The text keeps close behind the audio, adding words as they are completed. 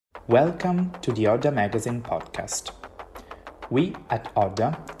Welcome to the Odda Magazine podcast. We at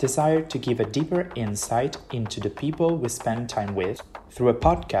Odda desire to give a deeper insight into the people we spend time with through a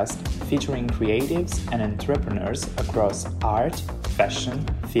podcast featuring creatives and entrepreneurs across art, fashion,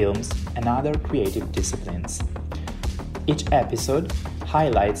 films, and other creative disciplines. Each episode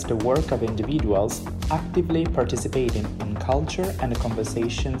highlights the work of individuals actively participating in culture and the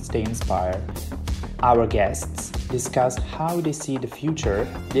conversations they inspire. Our guests discuss how they see the future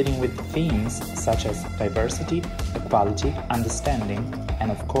dealing with themes such as diversity, equality, understanding, and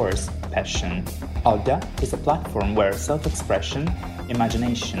of course, passion. Odda is a platform where self-expression,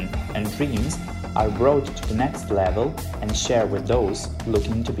 imagination, and dreams are brought to the next level and shared with those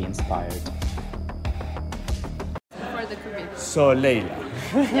looking to be inspired. So Leila,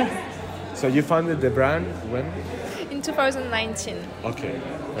 so you founded the brand when? In 2019. Okay,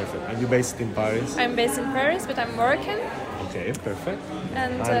 perfect. And you're based in Paris? I'm based in Paris, but I'm working. Okay, perfect.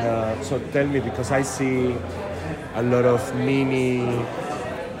 And so tell me, because I see a lot of mini...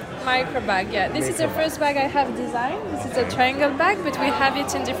 Micro bag, yeah. This is the first bag I have designed. This is a triangle bag, but we have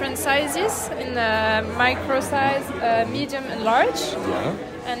it in different sizes, in micro size, medium and large. Yeah.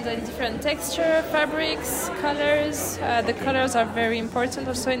 And in different texture, fabrics, colors. The colors are very important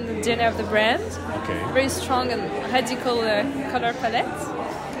also in the DNA of the brand. Okay. Very strong and radical color palette.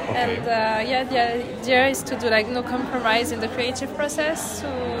 Okay. And the idea is to do no compromise in the creative process,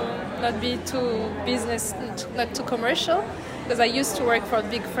 to not be too business, not too commercial. Because I used to work for a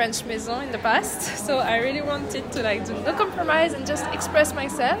big French maison in the past, so I really wanted to do no compromise and just express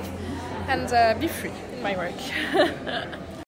myself and be free in my work.